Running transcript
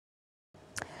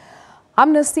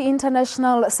Amnesty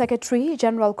International Secretary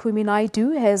General Kumi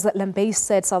Naidoo has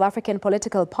lambasted South African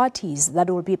political parties that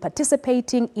will be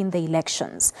participating in the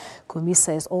elections. Kumi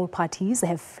says all parties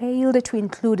have failed to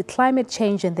include climate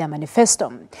change in their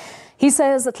manifesto. He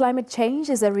says climate change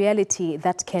is a reality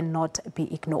that cannot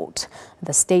be ignored.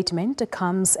 The statement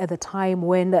comes at the time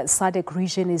when the SADC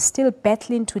region is still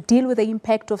battling to deal with the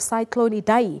impact of Cyclone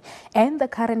Idai and the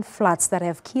current floods that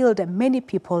have killed many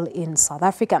people in South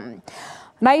Africa.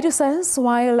 Naidoo says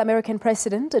while American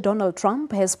President Donald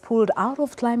Trump has pulled out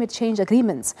of climate change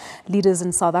agreements, leaders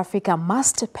in South Africa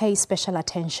must pay special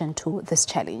attention to this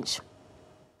challenge.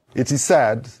 It is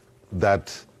sad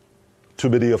that too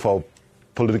many of our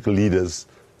political leaders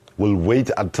will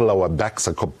wait until our backs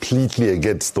are completely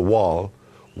against the wall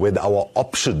when our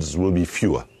options will be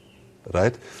fewer,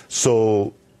 right?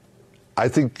 So I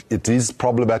think it is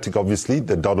problematic, obviously,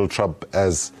 that Donald Trump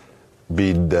has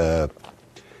been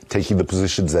taking the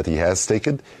positions that he has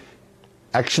taken.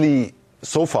 Actually,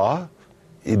 so far,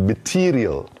 in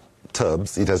material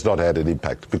terms, it has not had an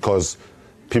impact because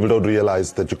people don't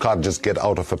realize that you can't just get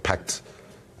out of a pact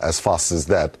as fast as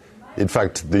that. In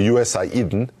fact, the US are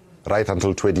in right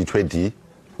until 2020,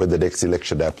 when the next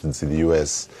election happens in the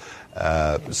US.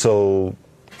 So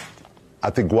I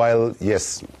think while,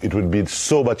 yes, it would be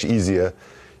so much easier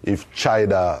if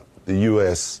China, the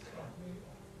US,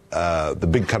 the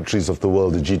big countries of the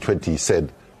world, the G20,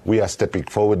 said, we are stepping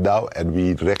forward now and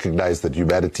we recognize that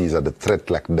humanity is under threat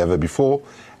like never before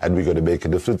and we're going to make a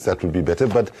difference, that would be better.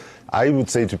 But I would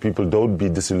say to people, don't be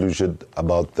disillusioned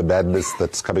about the madness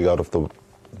that's coming out of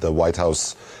the White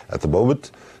House at the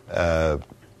moment.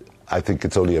 I think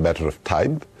it's only a matter of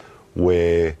time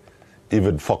where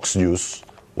even Fox News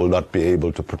will not be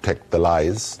able to protect the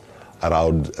lies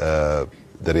around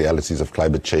the realities of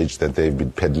climate change that they've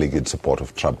been peddling in support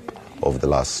of Trump over the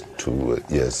last 2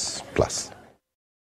 years plus.